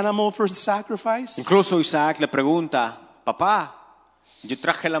an animal for sacrifice?" Incluso Isaac le pregunta, papá, yo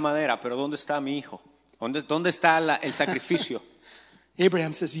traje la madera, pero ¿dónde está mi hijo? ¿Dónde está el sacrificio?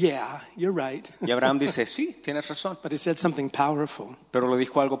 Abraham says, "Yeah, you're right." Y Abraham dice, sí, tienes razón. But he said something powerful. Pero le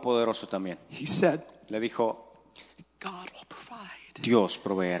dijo algo poderoso también. He said, Le dijo, "God will provide. Dios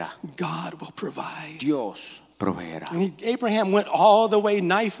proveerá. God will provide." Dios proveerá. And Abraham went all the way,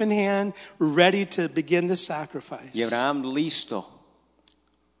 knife in hand, ready to begin the sacrifice. Y Abraham listo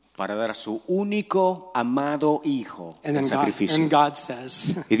para dar a su único amado hijo And en then sacrificio. God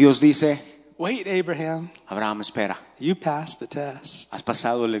says, Y Dios dice, "Wait, Abraham, Abraham, espera, you passed the test. has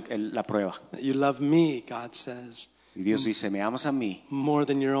pasado la prueba. You love me," God says, Y Dios dice, me amas a mí "more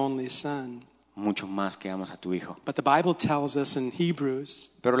than your only son." mucho más que amas a tu hijo. But the Bible tells us in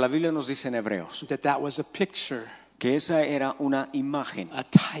Hebrews Pero la Biblia nos dice en Hebreos that was a picture, que esa era una imagen, a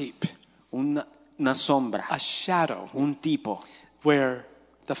type, una sombra, a shadow, un tipo, where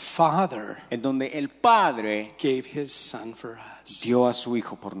the Father en donde el Padre gave his son for us. dio a su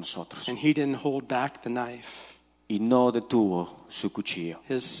hijo por nosotros And he didn't hold back the knife. y no detuvo su cuchillo,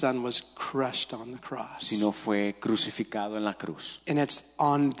 His son was crushed on the cross. sino fue crucificado en la cruz. And it's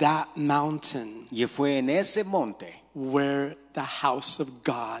on that mountain Y fue en ese monte where the house of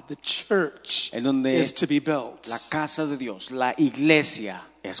God, the church, en donde is to be built. la casa de Dios, la iglesia,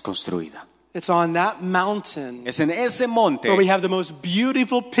 es construida. It's on that mountain Es en ese monte where we have the most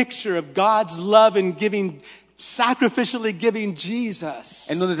beautiful picture of God's love and giving, sacrificially giving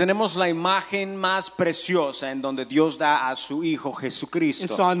Jesus. en donde tenemos la imagen más preciosa, en donde Dios da a su Hijo It's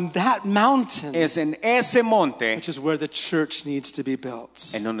Jesucristo. on that mountain, Es en ese monte which is where the church needs to be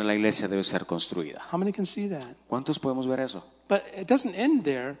built. en donde la iglesia debe ser construida. How many can see that? ¿Cuántos podemos ver eso? But it doesn't end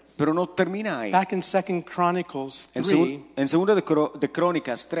there. Pero no termina ahí. Back in 2 Chronicles En 3, segunda de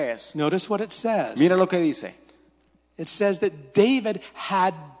Crónicas 3, notice what it says. mira lo que dice. It says that David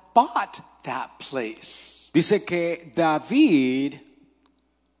had bought that place. Dice que David,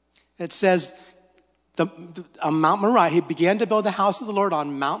 It says on Mount Moriah, he began to build the house of the Lord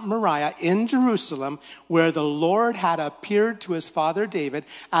on Mount Moriah in Jerusalem, where the Lord had appeared to his father David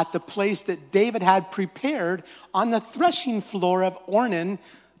at the place that David had prepared on the threshing floor of Ornan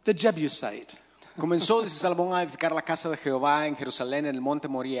the Jebusite. comenzó, dice Salomón, a edificar la casa de Jehová en Jerusalén, en el monte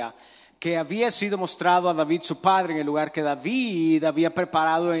Moría, que había sido mostrado a David su padre en el lugar que David había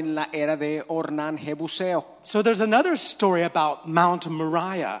preparado en la era de Ornán Jebuseo. So there's another story about Mount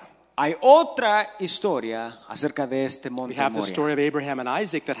Moriah. Hay otra historia acerca de este We monte have the Moría. story of Abraham and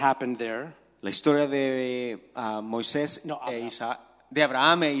Isaac that happened there. La historia de Moisés No, e Isaac, de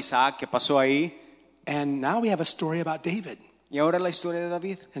Abraham e Isaac que pasó ahí. And now we have a story about David Y ahora la historia de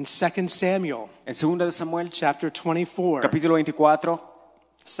David. in 2 Samuel En 2 de Samuel, chapter 24. capítulo 24.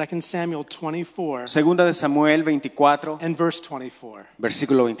 2 Samuel 24 Segunda de Samuel 24, and verse 24.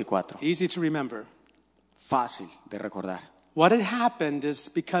 versículo 24. Easy to remember. Fácil de recordar. What had happened is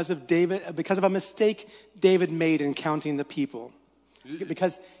because of a mistake David made in counting the people.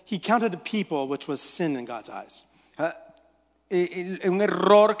 Because he counted the people, which was sin in God's eyes. Un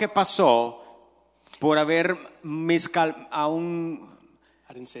error que pasó por haber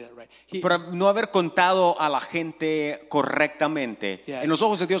I didn't say that right. por no haber contado a la gente correctamente. Yeah. En los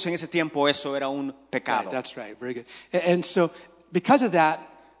ojos de Dios en ese tiempo eso era un Right, pecado. that's right. Very good. And so, because of that,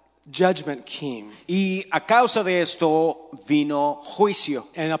 judgment came. Y a causa de esto vino juicio.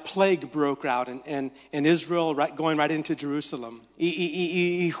 And a plague broke out in Israel, going right into Jerusalem.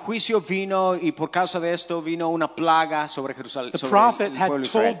 Y juicio vino, y por causa de esto vino una plaga sobre Jerusalén. The Sobre prophet el had pueblo de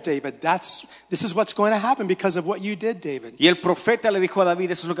Israel. told David, this is what's going to happen because of what you did, David. Y el profeta le dijo a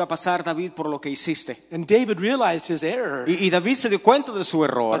David, eso es lo que va a pasar, David, por lo que hiciste. And David realized his error, Y David se dio cuenta de su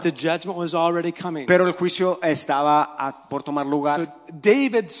error, but the judgment was already coming. pero el juicio estaba por tomar lugar. So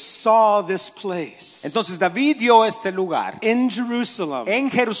David saw this place Entonces David vio este lugar in Jerusalem. en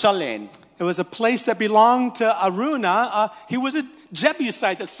Jerusalén. It was a place that belonged to Araunah. He was a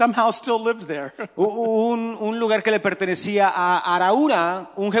Jebusite that somehow still lived there. Un lugar que le pertenecía a Araúna,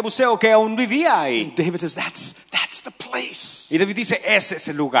 un jebuseo que aún vivía ahí. David says, that's the place. Y David dice, ese es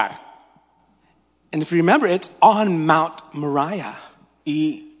el lugar. And if you remember, it's on Mount Moriah,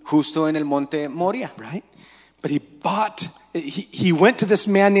 Y justo en el monte Moria. right? But he went to this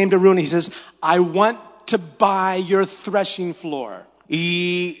man named Araunah. He says, I want to buy your threshing floor.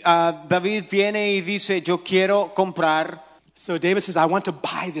 Y David viene y dice, yo quiero comprar. So David says, I want to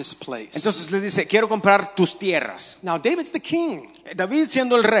buy this place. Entonces le dice, quiero comprar tus tierras. Now David's the king, David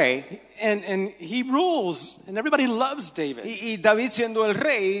siendo el rey, and he rules, and everybody loves David. y David siendo el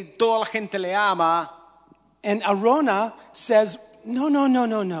rey, toda la gente le ama. And Araunah says,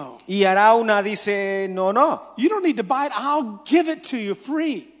 no. Y Araúna dice, no, You don't need to buy it. I'll give it to you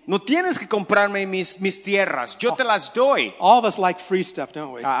free. no tienes que comprarme mis tierras, yo te las doy. All of us like free stuff,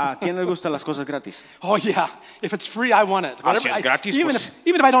 don't we? ¿A quién le gustan las cosas gratis? Oh yeah, if it's free, I want it. Si es gratis, even pues.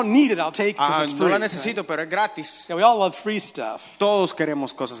 if I don't need it, I'll take it because it's No free. la necesito, pero es gratis. Yeah, we all love free stuff. Todos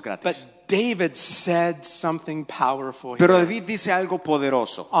queremos cosas But gratis. David said something powerful Pero here. David dice algo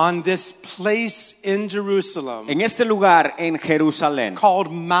poderoso. On this place in Jerusalem En este lugar en Jerusalén,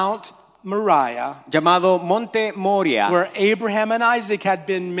 called Mount Moriah, llamado Monte Moria, where Abraham and Isaac had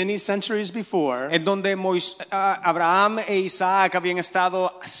been many centuries before, en donde Abraham e Isaac habían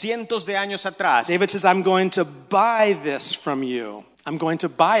estado cientos de años atrás, David says, I'm going to buy this from you. I'm going to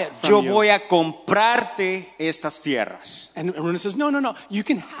buy it from yo you. voy a comprarte estas tierras. And Araunah says, no, you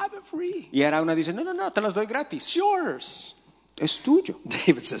can have it free. Y Araúna dice, no, te las doy It's gratis. yours. Es tuyo.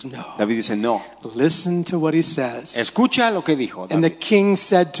 David says, no. David dice, no. Listen to what he says. Escucha lo que dijo And the David. king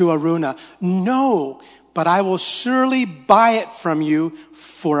said to Araunah, no, but I will surely buy it from you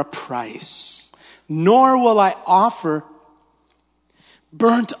for a price. Nor will I offer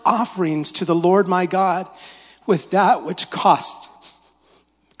burnt offerings to the Lord my God with that which cost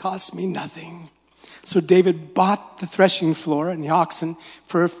me nothing. So David bought the threshing floor and the oxen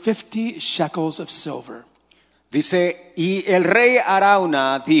for 50 shekels of silver. Dice, y el rey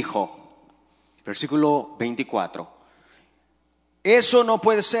Araúna dijo, versículo 24, eso no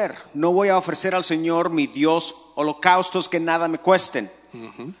puede ser, no voy a ofrecer al Señor mi Dios holocaustos que nada me cuesten.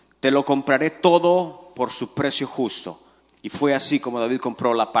 Te lo compraré todo por su precio justo. Y fue así como David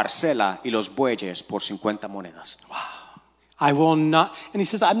compró la parcela y los bueyes por 50 monedas. I will not, and he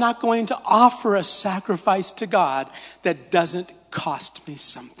says, I'm not going to offer a sacrifice to God that doesn't cost me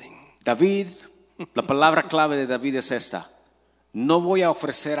something. David, la palabra clave de David es esta, no voy a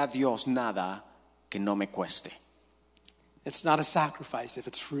ofrecer a Dios nada que no me cueste. It's not a sacrifice if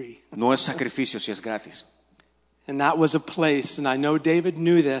it's free. No es sacrificio si es gratis. And that was a place, and I know David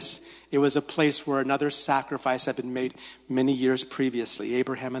knew this, it was a place where another sacrifice had been made many years previously,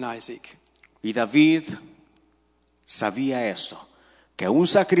 Abraham and Isaac. Y David sabía esto, que un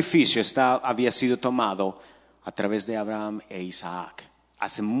sacrificio había sido tomado a través de Abraham e Isaac,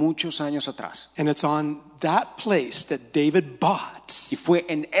 hace muchos años atrás. And it's on that place that David bought, Y fue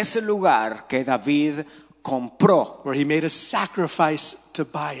en ese lugar que David compró, where he made a sacrifice to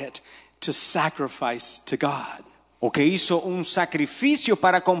buy it, to sacrifice to God. o que hizo un sacrificio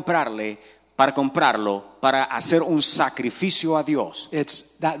para comprarlo, para hacer un sacrificio a Dios.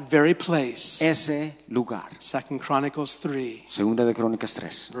 It's that very place. Ese lugar. 2 Chronicles 3, Segunda de Crónicas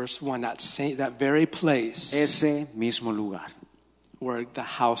 3. verse 1, that very place Ese mismo lugar where the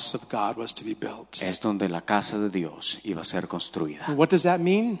house of God was to be built. es donde la casa de Dios iba a ser construida. What does that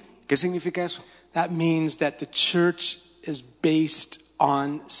mean? ¿Qué significa eso? That means that the church is based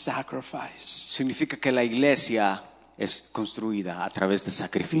on sacrifice. Significa que la iglesia es construida a través de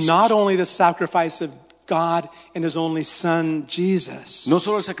sacrificios. Not only the sacrifice of God and His only Son, Jesus, No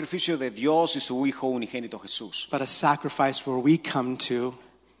solo el sacrificio de Dios y su Hijo unigénito Jesús, but a sacrifice where we come to,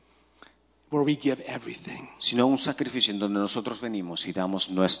 where we give everything, sino un sacrificio en donde nosotros venimos y damos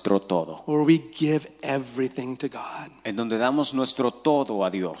nuestro todo, where we give everything to God. en donde damos nuestro todo a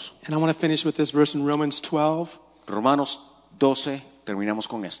Dios. And I want to finish with this verse in Romans 12. Romanos 12, terminamos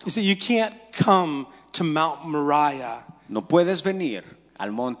con esto. You see, you can't come to Mount Moriah No puedes venir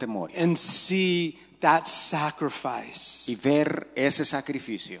al monte Moria and see that sacrifice y ver ese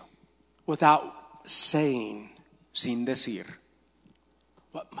sacrificio without saying, sin decir,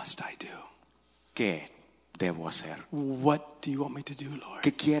 What must I do? ¿Qué debo hacer? What do you want me to do, Lord?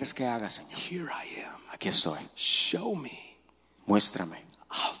 ¿Qué quieres que haga, Señor? Here I am. Aquí estoy. Show me. Muéstrame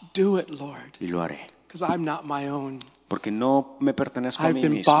I'll do it, Lord, y lo haré. because I'm not my own. Porque no me pertenezco a I've mí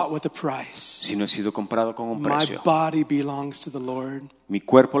been mismo, bought with a price. sino he sido comprado con un My precio. body belongs to the Lord. Mi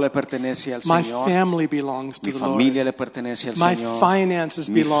cuerpo le pertenece al My Señor. family belongs to Mi the familia Lord. le pertenece al My Señor. finances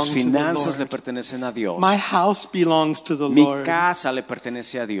Mis belong to the finanzas le Lord. pertenecen a Dios. My house belongs to the Mi Lord. casa le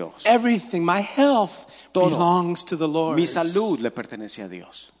pertenece a Dios. Everything, my health Todo. belongs to the Lord. Mi salud le pertenece a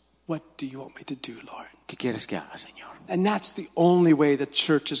Dios. What do you want me to do, Lord? ¿Qué quieres que haga, Señor? And that's the only way the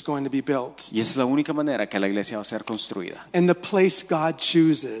church is going to be built. Y esa es la única manera que la iglesia va a ser construida. In the place God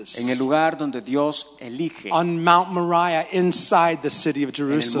chooses. En el lugar donde Dios elige, On Mount Moriah, inside the city of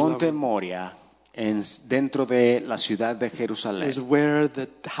en el monte Jerusalem, Moria, dentro de la ciudad de Jerusalén, is where the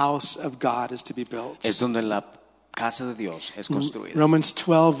house of God is to be built. es donde la casa de Dios es construida. Romans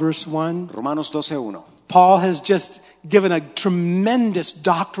 12, verse 1. Romanos 12:1. Paul has just given a tremendous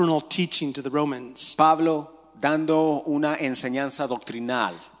doctrinal teaching to the Romans. Pablo dando una enseñanza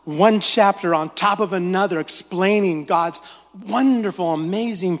doctrinal. One chapter on top of another explaining God's wonderful,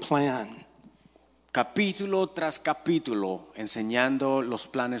 amazing plan. Capítulo tras capítulo enseñando los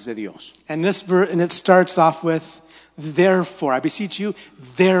planes de Dios. And and it starts off with, therefore, I beseech you,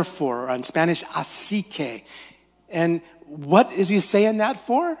 therefore, or in Spanish, así que. And what is he saying that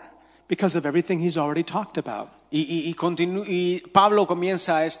for? Because of everything he's already talked about. Y Pablo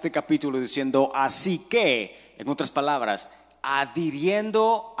comienza este capítulo diciendo, así que, en otras palabras,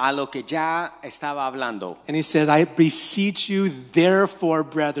 adhiriendo a lo que ya estaba hablando. And he says, I beseech you, therefore,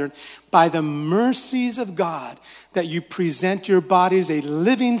 brethren, by the mercies of God, that you present your bodies a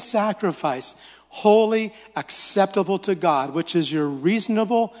living sacrifice, holy, acceptable to God, which is your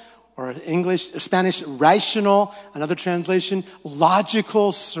reasonable, or Spanish, rational, another translation,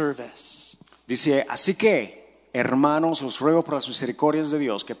 logical service. Dice, así que, hermanos, os ruego por las misericordias de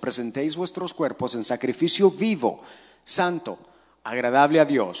Dios que presentéis vuestros cuerpos en sacrificio vivo, santo, agradable a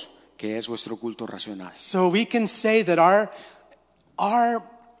Dios, que es vuestro culto racional. So we can say that our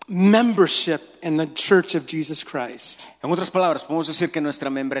membership in the Church of Jesus Christ En otras palabras, podemos decir que nuestra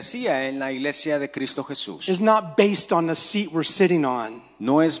membresía en la iglesia de Cristo Jesús is not based on the seat we're sitting on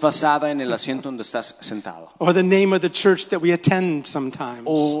no es basada en el asiento donde estás sentado or the name of the church that we attend sometimes.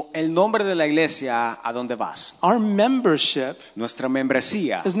 o el nombre de la iglesia a donde vas. Our membership Nuestra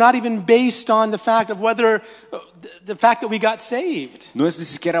membresía is not even based on the fact of whether the fact that we got saved. no es ni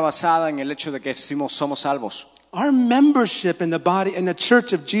siquiera basada en el hecho de que somos salvos. Our membership in the body, in the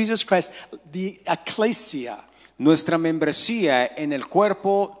Church of Jesus Christ, the ecclesia, Nuestra membresía en el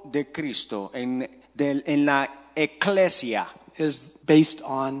cuerpo de Cristo, en la eclesia, is based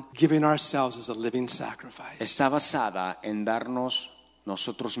on giving ourselves as a living sacrifice. está basada en darnos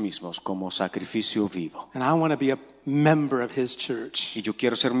nosotros mismos como sacrificio vivo. And I want to be a member of His church. Y yo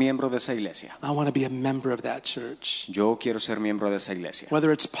quiero ser miembro de esa iglesia. I want to be a member of that church. Yo quiero ser miembro de esa iglesia.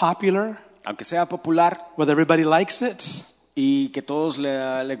 Whether it's popular, Aunque sea popular whether everybody likes it, y que todos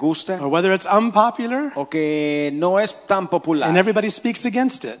le guste, or whether it's unpopular o que no es tan popular and everybody speaks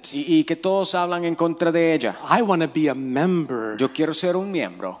against it. y que todos hablan en contra de ella. I want to be a member Yo quiero ser un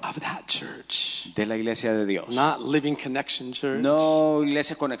miembro of that church. de la iglesia de Dios. Not Living Connection Church. No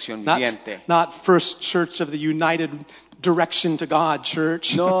iglesia conexión viviente. Not First Church of the United Direction to God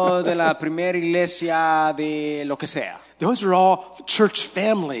Church. No de la primera iglesia de lo que sea. Those are all church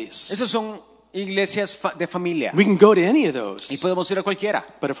families. Esas son iglesias de familia. We can go to any of Y those. podemos ir a cualquiera.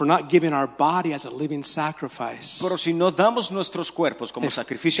 But if we're not giving our body as a living sacrifice, Pero si no damos nuestros cuerpos como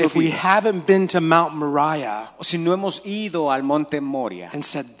sacrificio if we vivo, haven't been to Mount Moriah o si no hemos ido al monte Moria and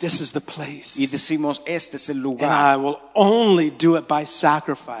said, this is the y place, decimos, este es el and lugar, I will only do it by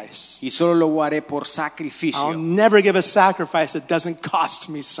sacrifice. y solo lo haré por I'll sacrificio. never give a sacrifice that doesn't cost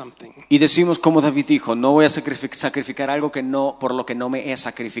me something. Y decimos como David dijo, no voy a sacrificar algo que no, por lo que no me he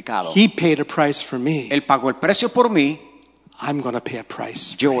sacrificado. He paid a price for me. Él pagó el precio por mí, I'm going to pay a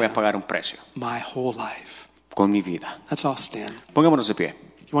price yo for voy a him pagar un precio my whole life. con mi vida. Let's all stand. Pongámonos de pie.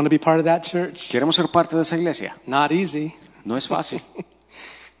 You want to be part of that church? ¿Queremos ser parte de esa iglesia? Not easy. No es fácil.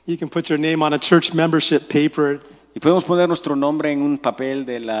 You can put your name on a church membership paper, Y podemos poner nuestro nombre en un papel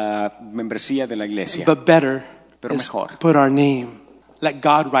de la membresía de la iglesia. but better Pero is mejor. put our name. Let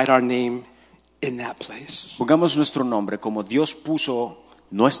God write our name in that place. Pongamos nuestro nombre como Dios puso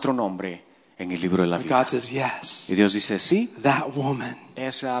nuestro nombre en el libro de la God vida. says, yes, Y Dios dice, sí, that woman,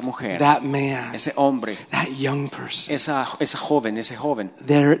 esa mujer, that man, ese hombre, that young person, esa joven, ese joven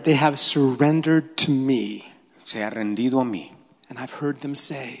they have surrendered to me. se ha rendido a mí. And I've heard them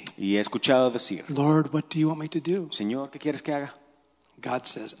say, Y he escuchado decir, Lord, what do you want me to do? Señor, ¿qué quieres que haga? God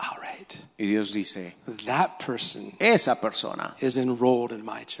says, all right, Y Dios dice, that person esa persona is enrolled in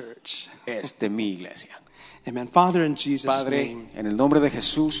my church. es de mi iglesia. Amen. Father, in Jesus' Padre, name, en el nombre de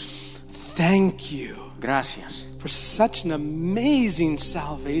Jesús, thank you gracias for such an amazing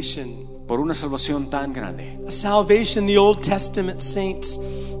salvation. por una salvación tan grande. A salvation the Old Testament saints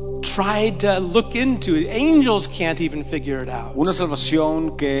tried to look into. Angels can't even figure it out. Una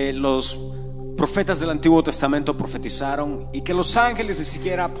salvación que los profetas del Antiguo Testamento profetizaron y que los ángeles ni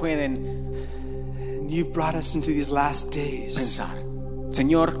siquiera pueden And you brought us into these last days pensar.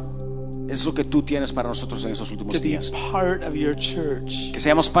 Señor, es lo que tú tienes para nosotros en esos últimos to be días. part of your church, Que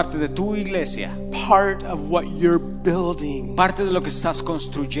seamos parte de tu iglesia, part of what you're building, parte de lo que estás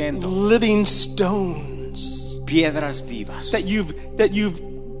construyendo, living stones piedras vivas. that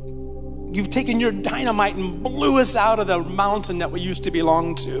you've taken your dynamite and blew us out of the mountain that we used to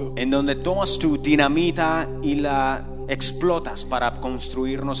belong to. En donde tomas tu dinamita y la explotas para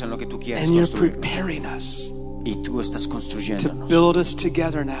construirnos en lo que tú quieres And you're construir. preparing us Y tú estás to construyéndonos build us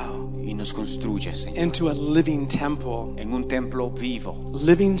together now y nos construyes, Señor, into a living temple, en un templo vivo,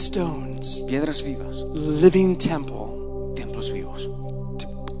 living stones, piedras vivas, living temple, templos vivos, to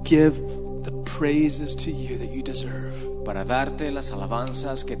give the praises to you that you deserve. para darte las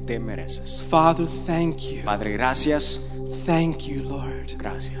alabanzas que te mereces. Father, thank you. Padre, gracias, Thank you, Lord,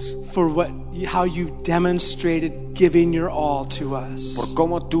 gracias for how you've demonstrated giving your all to us. por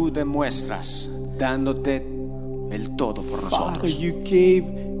cómo tú demuestras dándote el todo por Father, nosotros. you gave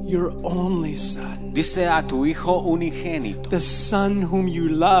your only Son, Diste a tu Hijo unigénito, the Son whom you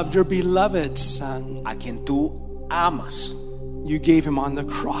loved, your beloved Son. a quien tú amas, You gave him on the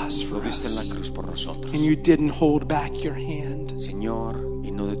cross lo for diste en la us. cruz por nosotros. And you didn't hold back your hand, Señor,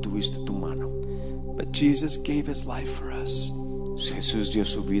 y no detuviste tu mano. but Jesus gave his life for us. Jesús dio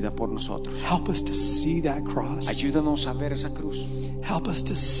su vida por nosotros. Help us to see that cross. Ayúdanos a ver esa cruz. Help us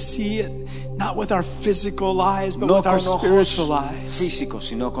to see it not with our physical eyes, but No with our con ojos spiritual eyes. físicos,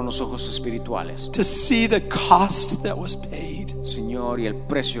 sino con los ojos espirituales. To see the cost that was paid. Señor, y el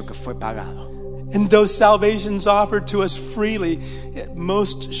precio que fue pagado. And those salvations offered to us freely, it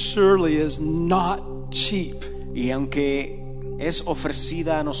most surely is not cheap. Y aunque es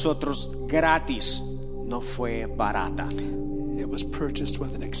ofrecida a nosotros gratis, no fue barata, It was purchased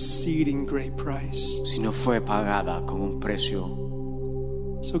with an exceeding great price. sino fue pagada con un precio.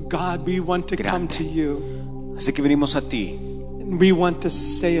 So God, we want to come Grande. to you. Así que venimos a ti And we want to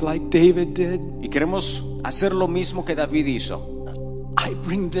say like David did, y queremos hacer lo mismo que David hizo I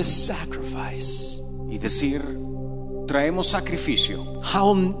bring this sacrifice. y decir, traemos sacrificio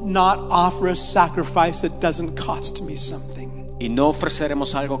I'll not offer a sacrifice that doesn't cost me something. y no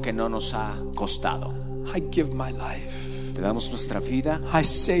ofreceremos algo que no nos ha costado. I give my life. Te damos nuestra vida I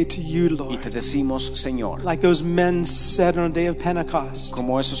say to you, y te Lord, decimos, Señor, like those men said on the day of Pentecost,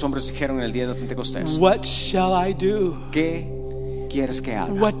 como esos hombres dijeron en el día de Pentecostés, what shall I do? ¿qué quieres que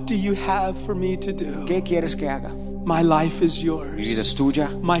haga? What do you have for me to do? ¿Qué quieres que haga? My life is Mi vida es yours. tuya,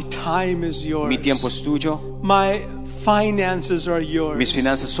 My time is yours. mi tiempo es tuyo, My finances are yours. mis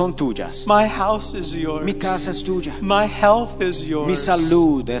finanzas son tuyas, My house is yours. mi casa es tuya, My health is yours. mi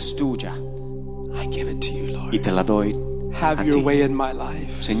salud es tuya I give it to you, y Lord. te la doy. Have a your ti. way in my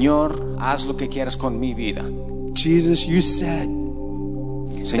life. Señor, haz lo que quieras con mi vida. Jesus, you said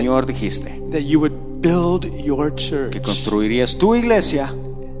Señor, dijiste that you would build your que church construirías tu iglesia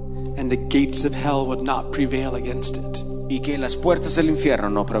and the gates of hell would not prevail against it. y que las puertas del infierno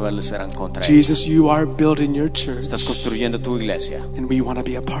no prevalecerán contra ella. Jesus, you are building your church Estás construyendo tu iglesia and we want to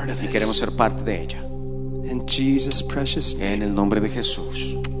be a part of y it. queremos ser parte de ella. In Jesus' precious name. En el nombre de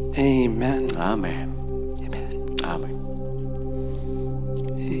Jesús. Amen. Amén. Amen. Amén.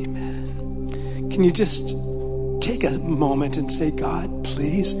 Amen. Can you just take a moment and say, God,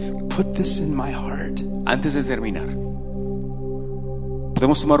 please put this in my heart? Antes de terminar,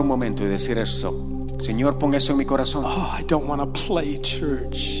 podemos tomar un momento y decir esto. Señor, pon esto en mi corazón. Oh, I don't want to play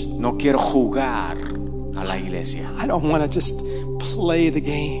church. No quiero jugar a la iglesia. I don't want to just play the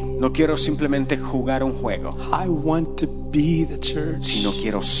game. No quiero simplemente jugar un juego, I want to be the church sino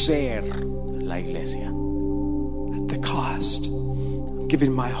quiero ser la iglesia. at the cost of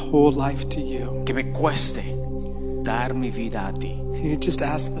giving my whole life to you. Que me cueste dar mi vida a ti. Can you just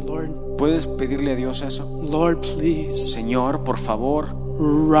ask the Lord, ¿Puedes pedirle a Dios eso? Lord, please Señor, por favor,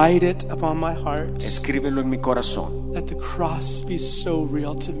 write it upon my heart. escríbelo en mi corazón Let the cross be so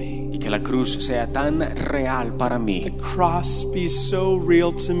real to me. y que la cruz sea tan real para The mí. cross be so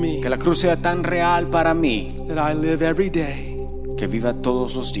real to me Que la cruz sea tan real para mí that I live every day que viva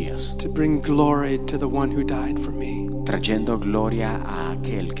todos los días, to bring glory to the one who died for me. trayendo gloria a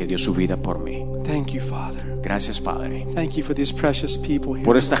aquel que dio su vida por mí. Thank you, Father. Gracias, Padre. Thank you for these precious people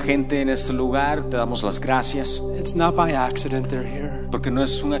Por here. esta gente en este lugar te damos las gracias, It's not by accident they're here. porque no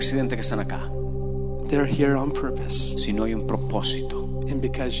es un accidente que están acá, They're here on purpose, sino hay un propósito, and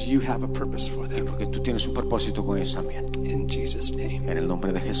because you have a purpose for them. porque tú tienes un propósito con ellos también. In Jesus' name. En el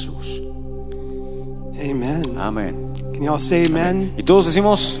nombre de Jesús. Amen. Amén. Can you all say amen? Y todos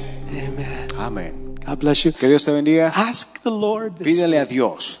decimos, Amen. amén. God bless you. Que Dios te bendiga. Ask the Lord this Pídele a week,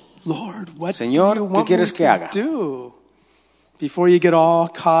 Dios. Lord, what Señor, do you ¿qué want me quieres que to haga? do? Before you get all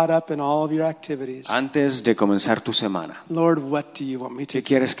caught up in all of your activities. Antes de comenzar tu semana, Lord, what do you want me to ¿qué do?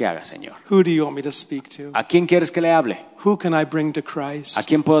 quieres que haga, Señor? Who do you want me to speak to? ¿A quién quieres que le hable? Who can I bring to Christ? ¿A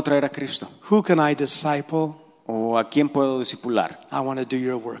quién puedo traer a Cristo? Who can I disciple? ¿O a quién puedo discipular? I want to do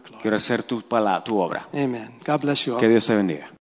your work, Lord. Quiero hacer tu obra. Amen. God bless you all. Que Dios te bendiga.